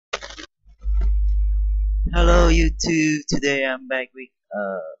Hello YouTube. Today I'm back with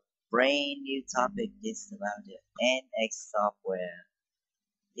a brand new topic. It's about the NX software.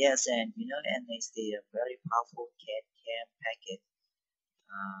 Yes, and you know NX is a very powerful CAD CAM package.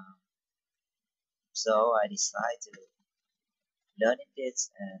 Um, so I decided to learn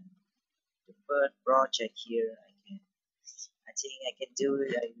this, and the first project here I think I can do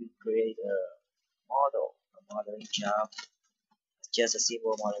it. I will create a modeling job, just a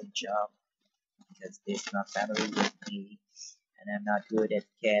simple modeling job because this is not familiar with me, and I'm not good at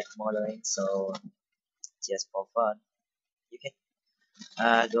CAD modeling, so just for fun. You can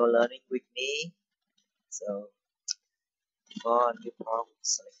go learning with me. So for new prompt,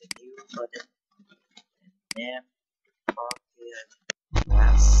 select the new button and name prompt here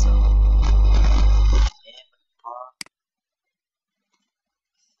class. So name prompt.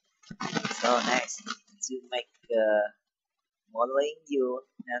 So next, to make modeling, you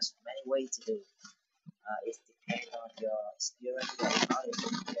have many ways to do. It depends on your experience, your knowledge,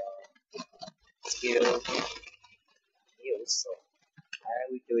 your skill, use. So I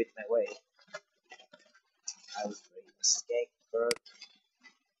will do it my way. I will create a sketch curve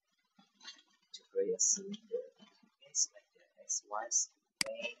to create a cylinder. Select the XY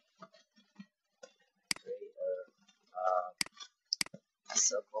plane, create a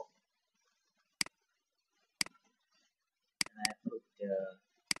circle, and I put the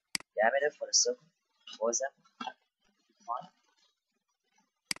diameter for the circle. For example, 1.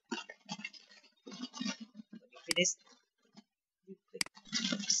 When you finish, you click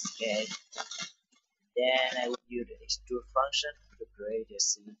sketch. Then I will use the extrude function to create a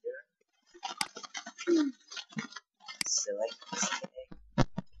cylinder. Select the sketch.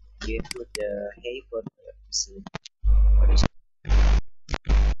 You put the height for the cylinder. For the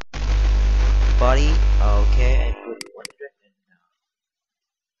body, okay, I put 115.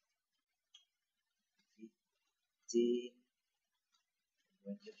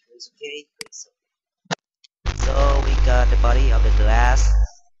 When you choose okay, click OK. So we got the body of the glass.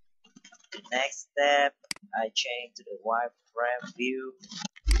 The next step, I change to the wireframe view.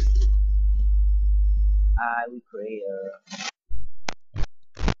 I will create a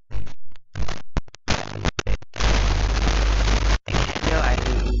handle. I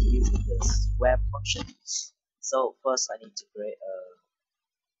will use the swap function. So first I need to create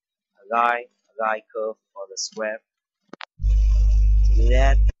a guide curve for the swap. To do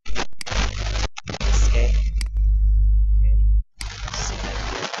that, escape.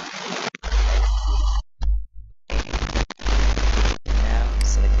 Okay. Now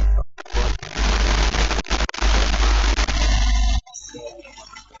select the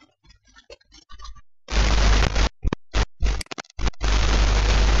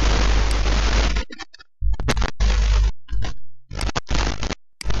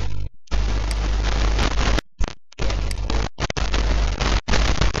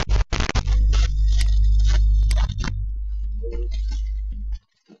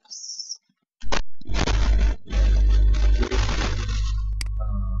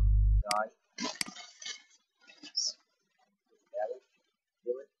guide.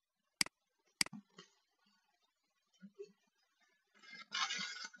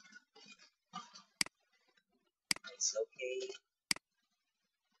 It's okay.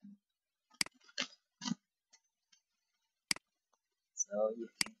 So you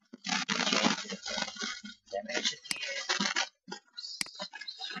can change the dimension here.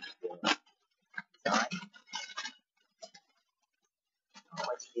 Design. Oh, I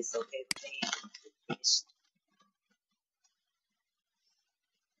think it's okay with me. Finished.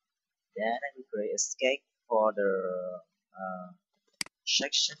 Then I will create a sketch for the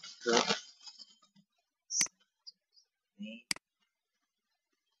section curve.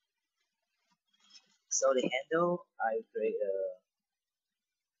 So the handle, I will create a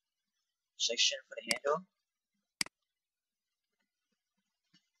section for the handle.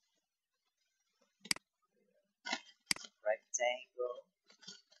 Rectangle.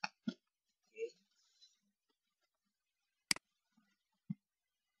 Okay.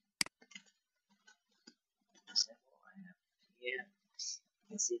 For example, I have here. You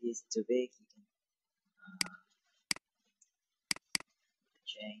can see this too big. You can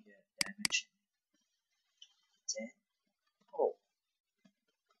change the dimension. 10. Oh.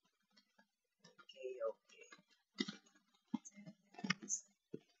 Okay. Okay. 10 is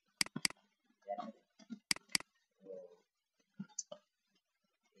diameter. Oh.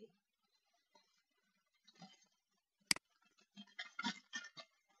 Okay.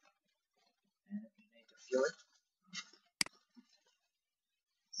 And we make a fillet.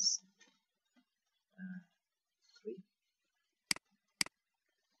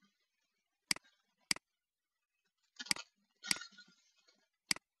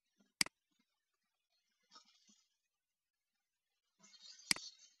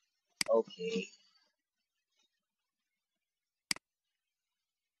 Okay,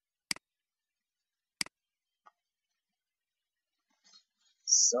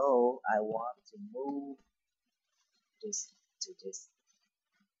 so I want to move this to this.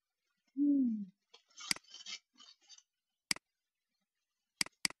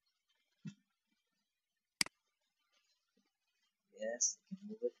 Yes, I can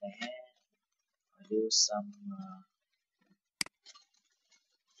move it by hand. I do some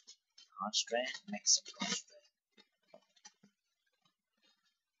constraint, make some constraint.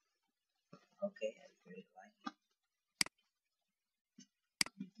 Okay, I really like it.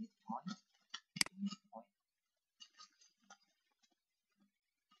 Midpoint, midpoint.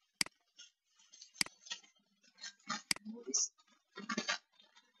 Move this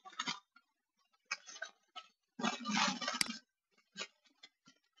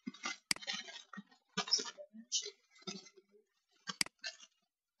dimension.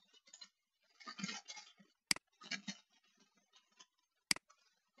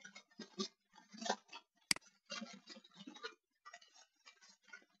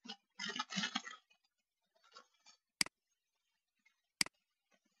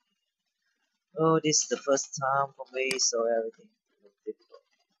 Oh, this is the first time for me, so everything looks difficult.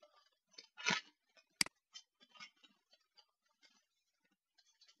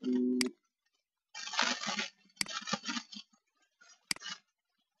 Mm,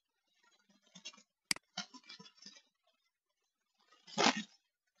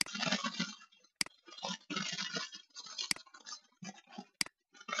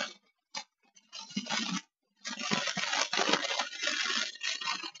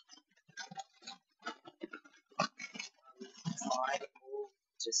 try to move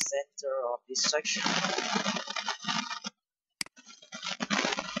the center of this section.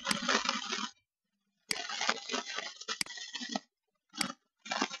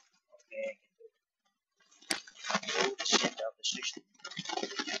 Okay, I can move the center of the section.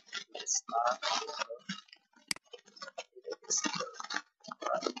 Just start with this curve.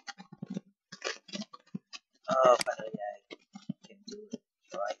 Right. Finally I can do it.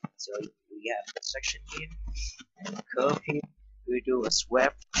 Right. So we have the section here and the curve here. We do a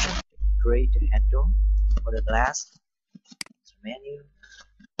swap to create a handle for the glass. So menu,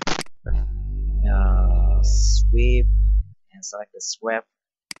 sweep, and select the swap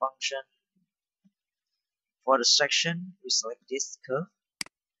function. For the section, we select this curve,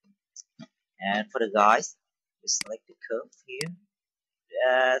 and for the guys, we select the curve here.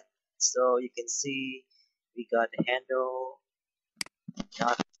 So you can see we got the handle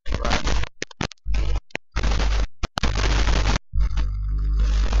not right.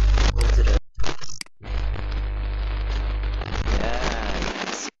 Go to the yeah, you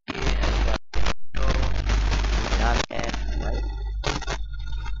can see we got the handle not end right.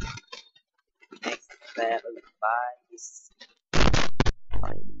 Next step, by is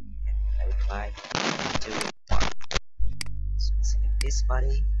body and clarify to one. So select this body,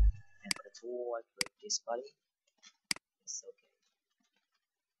 and for the tool, I click this body. It's okay.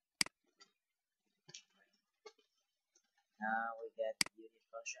 Now we get the unit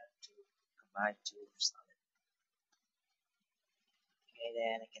function to combine two solid. Okay,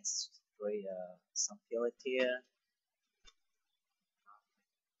 then I can create some fillet here.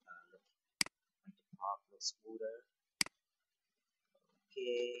 Look, make the part look smoother.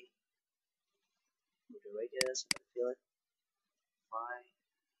 Okay, put the radius for the fillet, 5,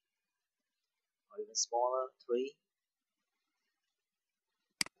 or even smaller, 3,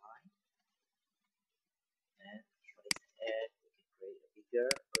 5. And for this head, we can create a bigger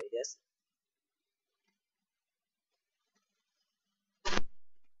radius.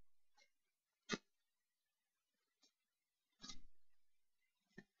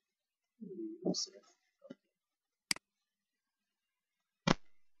 So,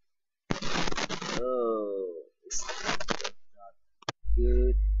 oh, this is not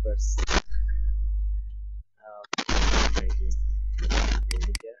good, but radius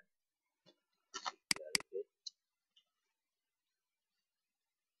bigger, very good.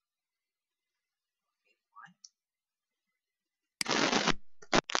 Okay, fine.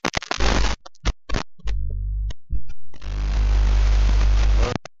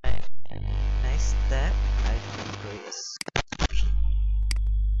 Alright, and next step, I can create a subscription.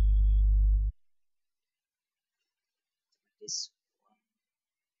 This one,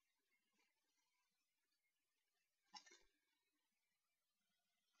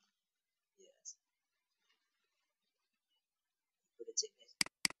 yes. Put it in it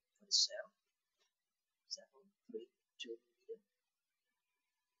for the cell. Example 3, 2 meter.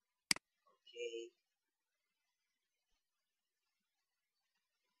 Okay,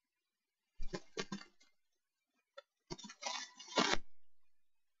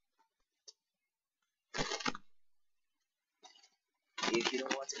 if you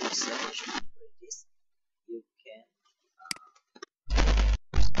don't want to use separation for this, you can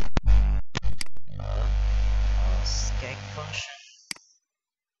skeg function.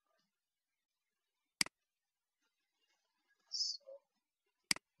 So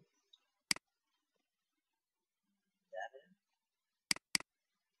that is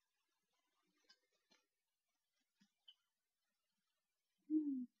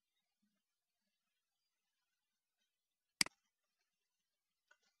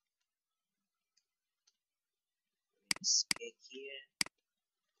skeg here.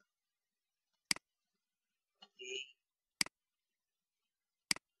 Okay,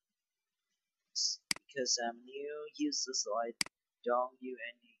 because I'm new user, so I don't use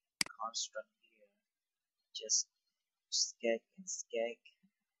any constraint here. Just skeg and skeg.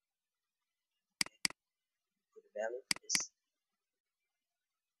 Put a value for this.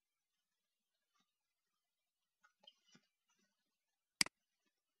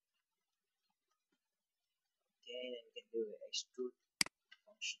 Okay, then we can do an extrude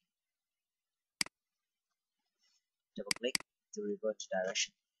function. Double click to revert to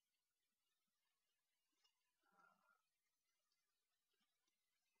direction.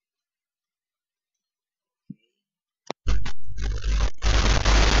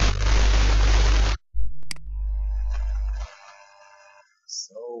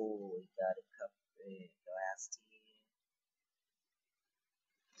 So we got a cup glass here.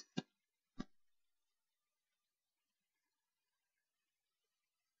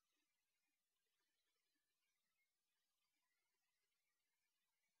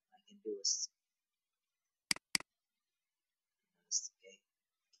 I can do a skeg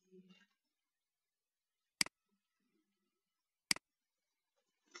here.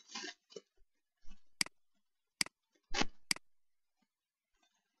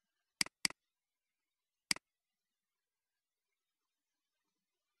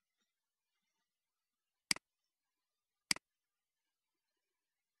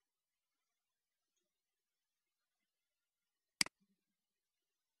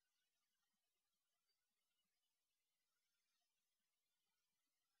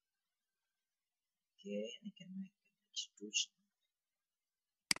 Okay, and I can make an extrusion.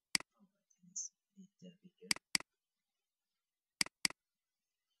 Oh, I think it's a bit bigger.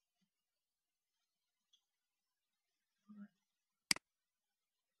 Alright,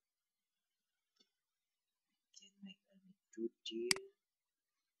 can make an extrude here.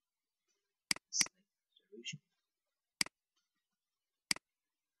 Select solution.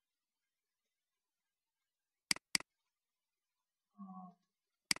 Um,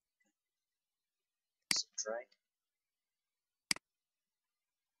 subtract.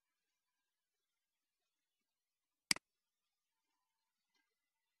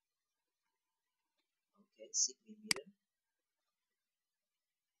 Okay, 6 mm.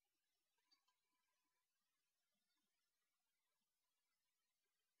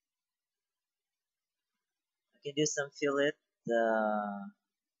 I can do some fillet.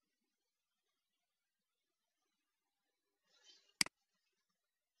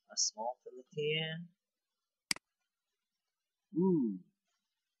 A small fillet here. Ooh.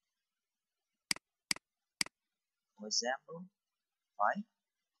 For example, 5.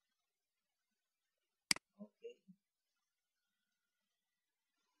 Okay,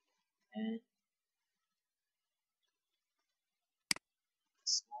 and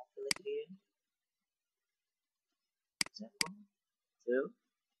small fillet here. Example, 2,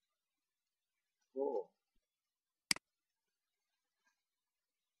 4.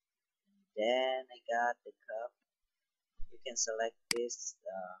 Then I got the cup. You can select this,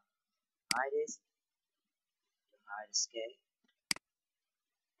 hide this, to hide the scale.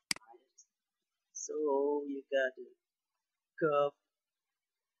 Hide it. So you got the cup.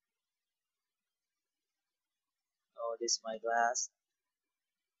 Oh, this is my glass.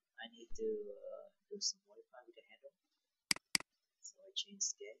 I need to do some modify with the handle. So I change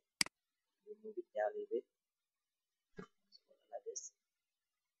scale, remove it down a little bit. So like this.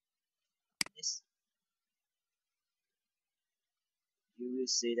 This. You will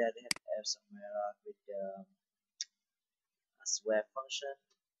see that I have somewhere with a swap function.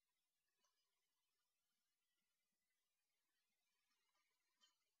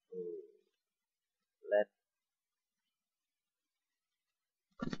 Let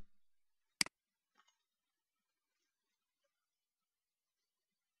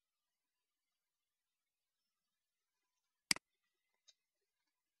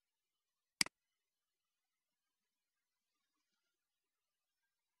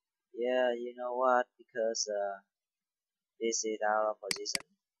yeah, you know what? Because this is out of position,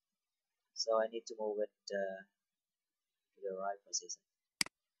 so I need to move it to the right position.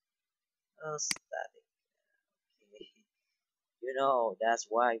 Static. Okay. That's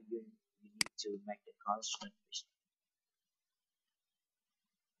why you need to make the constant.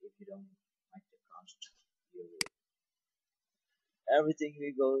 If you don't make the constant, you everything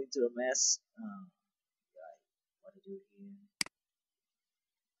will go into a mess. Right. What to do here?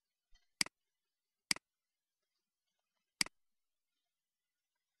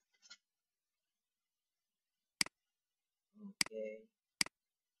 Okay.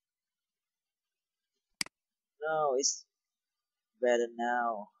 No, it's better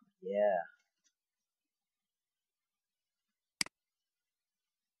now. Yeah.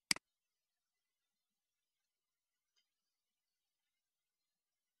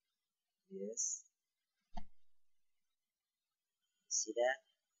 Yes. See that?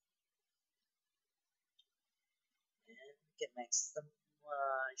 And we can make some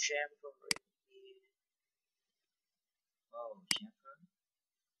chamfer in here. Oh, chamfer.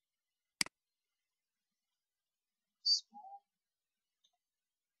 Small.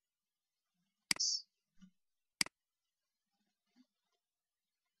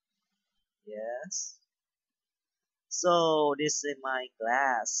 Yes. So this is my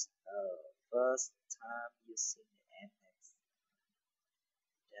class. First time using the NX.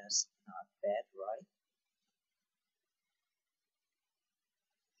 That's not bad, right?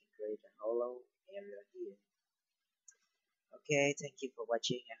 You can create a hollow area here. Okay, thank you for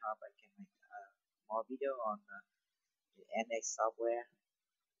watching. I hope I can make more video on the NX software.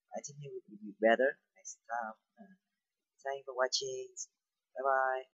 I think it will be better next time. Thank you for watching. Bye bye.